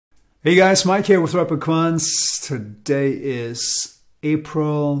Hey guys, Mike here with Rapid Quants. Today is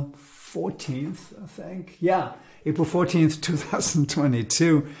April 14th, I think. Yeah, April 14th,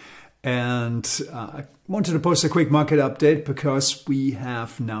 2022. And I wanted to post a quick market update because we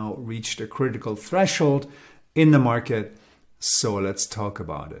have now reached a critical threshold in the market. So let's talk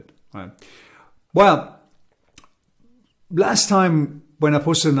about it. Right. Well, last time when I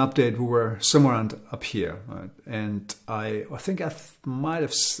posted an update, we were somewhere up here, right? And I think we might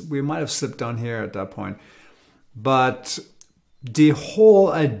have slipped down here at that point. But the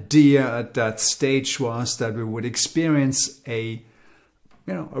whole idea at that stage was that we would experience a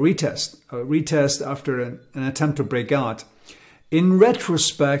retest after an attempt to break out. In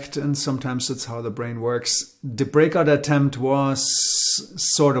retrospect, and sometimes that's how the brain works, the breakout attempt was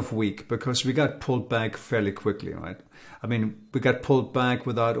sort of weak because we got pulled back fairly quickly, right? I mean, we got pulled back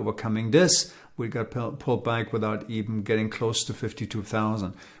without overcoming this. We got pulled back without even getting close to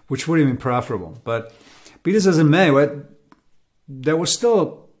 52,000, which would have been preferable. But be this as it may, right, there was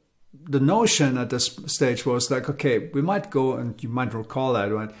still the notion at this stage was like, okay, we might go, and you might recall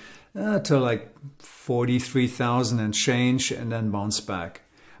that, right, to like 43,000 and change and then bounce back.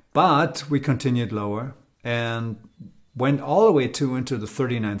 But we continued lower and went all the way into the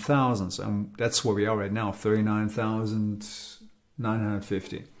 39,000s, and that's where we are right now,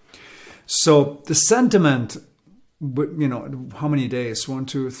 39,950. So the sentiment, how many days? 1,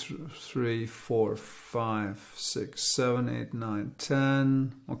 2, 3, 4, 5, 6, 7, 8, 9,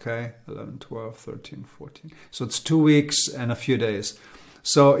 10. Okay, 11, 12, 13, 14. So it's 2 weeks and a few days.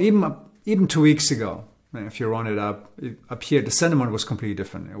 So even 2 weeks ago, if you run it up here, the sentiment was completely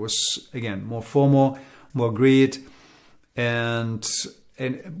different. It was, again, more FOMO, more greed. And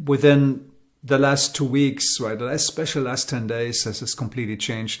within the last 2 weeks, right, especially the last 10 days, this has completely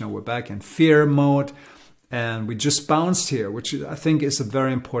changed. Now we're back in fear mode, and we just bounced here, which I think is a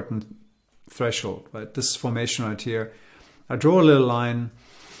very important threshold, right? This formation right here. I draw a little line.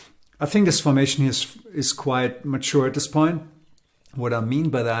 I think this formation here is quite mature at this point. What I mean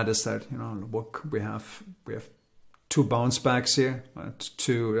by that is that, look, we have 2 bounce backs here, right?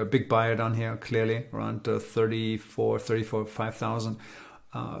 A big buyer down here, clearly around 5,000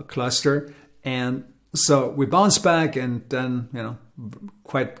 cluster. And so we bounce back and then,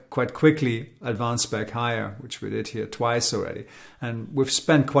 quite quickly advance back higher, which we did here twice already. And we've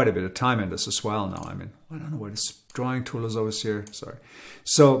spent quite a bit of time in this as well now. I mean, I don't know what this drawing tool is over here. Sorry.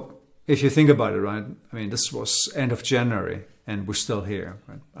 So if you think about it, right, I mean, this was end of January and we're still here,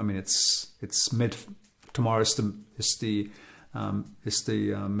 right? I mean, it's mid. Tomorrow is the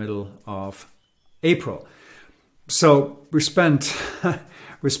middle of April. So we spent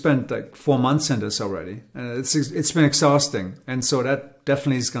like 4 months in this already, and it's been exhausting. And so that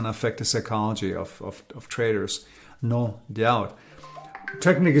definitely is going to affect the psychology of traders, no doubt.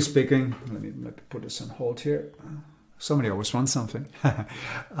 Technically speaking, let me put this on hold here. Somebody always wants something.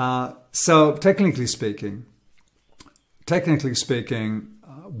 So technically speaking,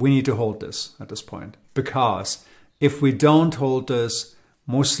 we need to hold this at this point, because if we don't hold this,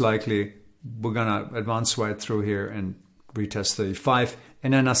 most likely we're gonna advance right through here and retest 35,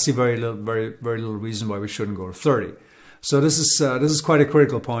 and then I see very little reason why we shouldn't go to 30. So this is quite a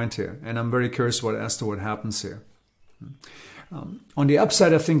critical point here, and I'm very curious as to what happens here. On the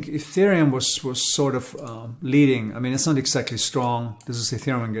upside, I think Ethereum was sort of leading. I mean, it's not exactly strong. This is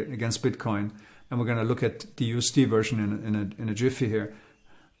Ethereum against Bitcoin, and we're gonna look at the USD version in a jiffy here.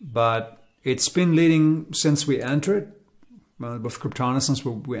 But it's been leading since we entered. Well, with Cryptonaissance,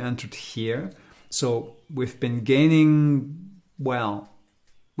 we entered here. So we've been gaining,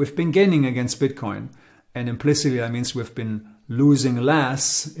 against Bitcoin. And implicitly, that means we've been losing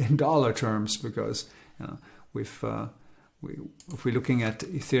less in dollar terms, because if we're looking at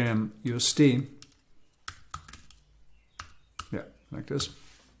Ethereum USD, yeah, like this,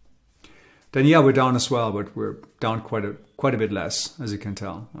 then yeah, we're down as well, but we're down quite a bit less, as you can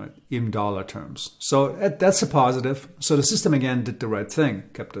tell, right? Even dollar terms. So that's a positive. So the system again did the right thing,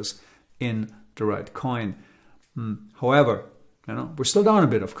 kept us in the right coin. However, we're still down a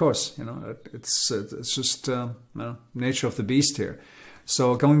bit, of course. It's just nature of the beast here.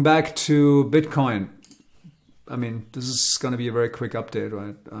 So going back to Bitcoin, I mean, this is going to be a very quick update,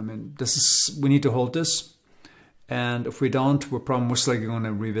 right? I mean, we need to hold this. And if we don't, we're probably most likely going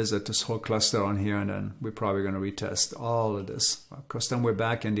to revisit this whole cluster on here, and then we're probably going to retest all of this, because then we're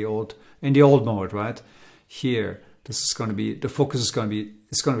back in the old mode, right? Here, this is going to be, the focus is going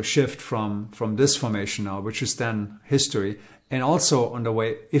to shift from this formation now, which is then history, and also on the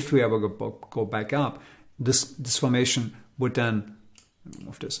way, if we ever go back up, this formation would then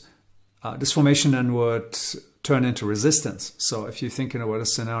move this. This formation then would turn into resistance. So if you're thinking about a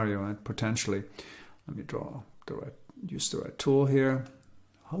scenario and potentially, let me use the right tool here.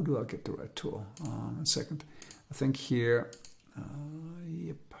 How do I get the right tool? 1 second. I think here,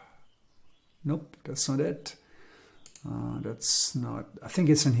 yep. Nope, that's not it. That's not, I think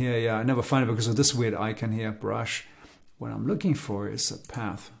it's in here. Yeah, I never find it because of this weird icon here, brush. What I'm looking for is a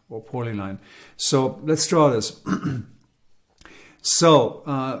path or polyline. So let's draw this.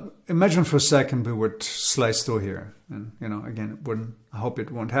 So imagine for a second we would slice through here. And, you know, again, it wouldn't, I hope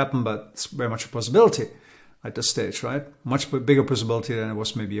it won't happen, but it's very much a possibility at this stage, right? Much bigger possibility than it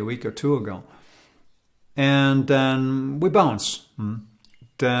was maybe a week or two ago. And then we bounce.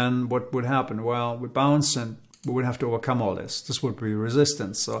 Then what would happen? Well, we bounce and we would have to overcome all this. This would be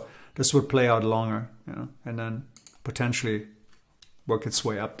resistance. So this would play out longer, you know, and then potentially work its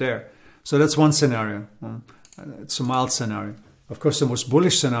way up there. So that's one scenario. It's a mild scenario. Of course, the most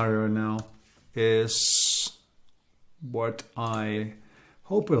bullish scenario now is what I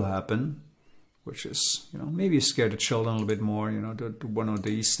hope will happen, which is, you know, maybe scare the children a little bit more, you know, do one of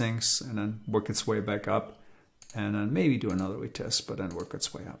these things and then work its way back up, and then maybe do another retest, but then work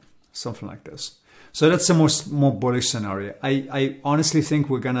its way up, something like this. So that's the more bullish scenario. I honestly think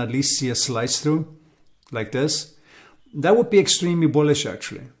we're gonna at least see a slice through like this. That would be extremely bullish,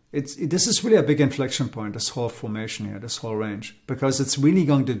 actually. This is really a big inflection point, this whole formation here, this whole range, because it's really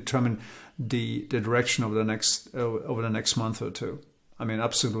going to determine the direction over the next month or two. I mean,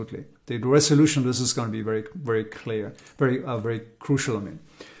 absolutely. The resolution of this is going to be very, very clear, very crucial. I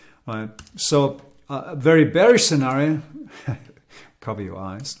mean, so a very bearish scenario, cover your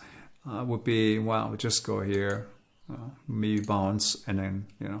eyes, would be, well, we just go here, maybe bounce, and then,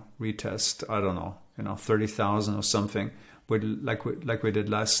 you know, retest. I don't know, you know, 30,000 or something. Like we did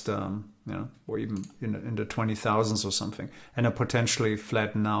last, you know, or even in the 20,000s or something, and then potentially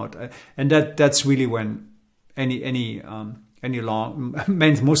flatten out. And that's really when any long,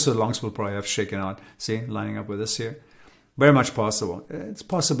 most of the longs will probably have shaken out. See, lining up with this here, very much possible. It's a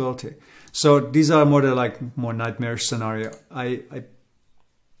possibility. So these are more more nightmarish scenario. I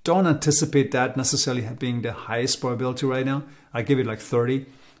don't anticipate that necessarily being the highest probability right now. I give it like 30,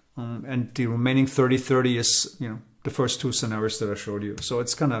 and the remaining 30 is, you know, the first two scenarios that I showed you. So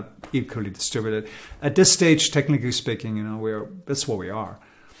it's kind of equally distributed. At this stage, technically speaking, you know, that's what we are.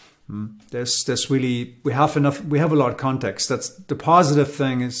 There's really, we have a lot of context. That's the positive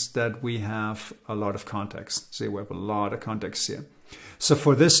thing, is that we have a lot of context. See, we have a lot of context here. So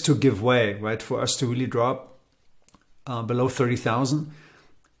for this to give way, right, for us to really drop below 30,000,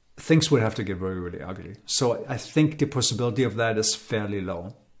 things would have to get very, really ugly. So I think the possibility of that is fairly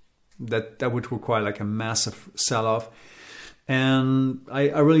low. That would require like a massive sell-off, and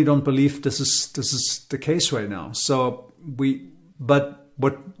I really don't believe this is the case right now. So but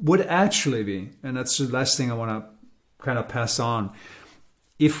what would actually be, and that's the last thing I want to kind of pass on,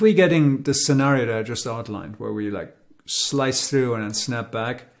 if we're getting the scenario that I just outlined, where we like slice through and then snap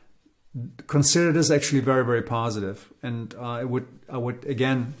back, consider this actually very, very positive. And I would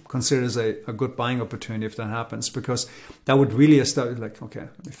again consider this a good buying opportunity if that happens, because that would really establish, like, okay,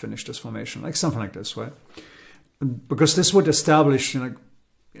 let me finish this formation, like something like this, right? Because this would establish, you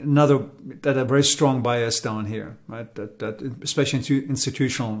know, a very strong bias down here, right? That especially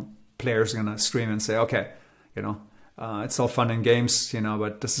institutional players are gonna stream and say, okay, you know, it's all fun and games, you know,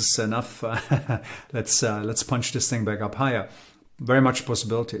 but this is enough. Let's punch this thing back up higher. Very much a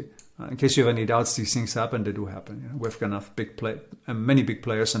possibility. In case you have any doubts, these things happen. They do happen. You know, we've got enough many big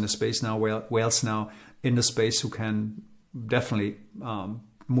players in the space now, whales now in the space, who can definitely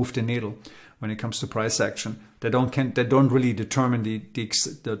move the needle when it comes to price action. They don't really determine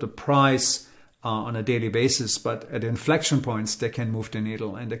the price on a daily basis, but at inflection points they can move the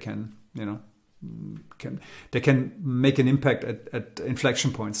needle, and they can, you know, they can make an impact at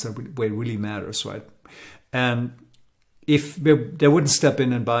inflection points where it really matters, right? And if they wouldn't step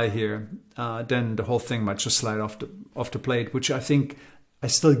in and buy here, then the whole thing might just slide off the plate, which I think I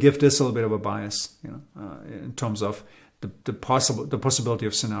still give this a little bit of a bias, you know, in terms of the possibility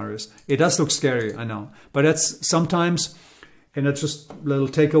of scenarios. It does look scary, I know, but that's sometimes, and that's just a little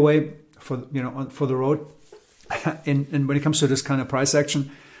takeaway for, you know, for the road. And when it comes to this kind of price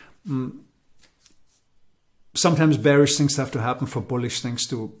action, sometimes bearish things have to happen for bullish things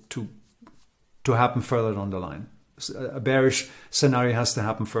to happen further down the line. A bearish scenario has to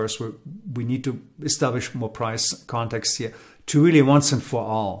happen first. We need to establish more price context here to really once and for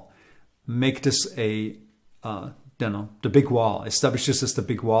all make this a the big wall. Establish this as the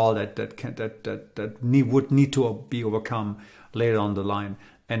big wall that would need to be overcome later on the line,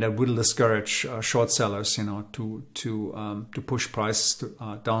 and that will discourage short sellers, you know, to push prices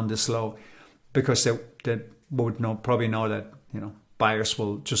down this low, because would probably know that, buyers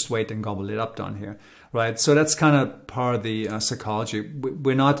will just wait and gobble it up down here, right? So that's kind of part of the psychology.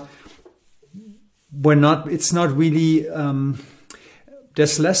 It's not really,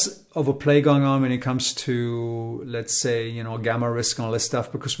 there's less of a play going on when it comes to, let's say, gamma risk and all this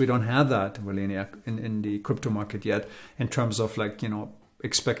stuff, because we don't have that really in the crypto market yet, in terms of like,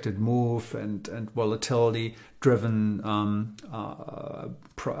 expected move and volatility driven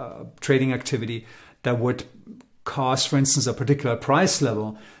trading activity that would cause, for instance, a particular price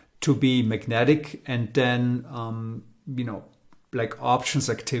level to be magnetic, and then like options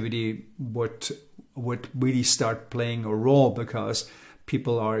activity would really start playing a role, because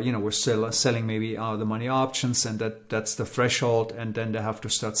people are we're selling maybe out of the money options, and that's the threshold, and then they have to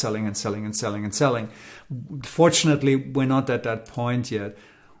start selling and selling and selling and selling. Fortunately, we're not at that point yet.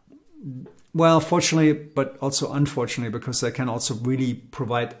 Well, fortunately, but also unfortunately, because they can also really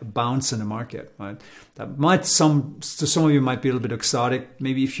provide a bounce in the market, right? That might to some of you might be a little bit exotic.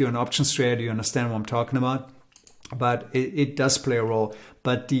 Maybe if you're an options trader, you understand what I'm talking about. But it does play a role.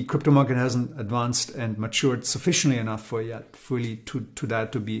 But the crypto market hasn't advanced and matured sufficiently enough for really to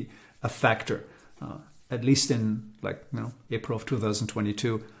that to be a factor. At least in April of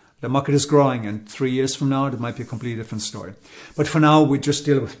 2022. The market is growing, and 3 years from now, it might be a completely different story. But for now, we just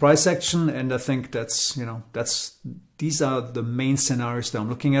deal with price action, and I think these are the main scenarios that I'm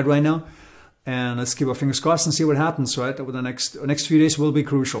looking at right now. And let's keep our fingers crossed and see what happens, right? Over the next few days will be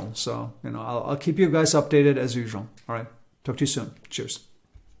crucial. So, I'll keep you guys updated as usual. All right. Talk to you soon. Cheers.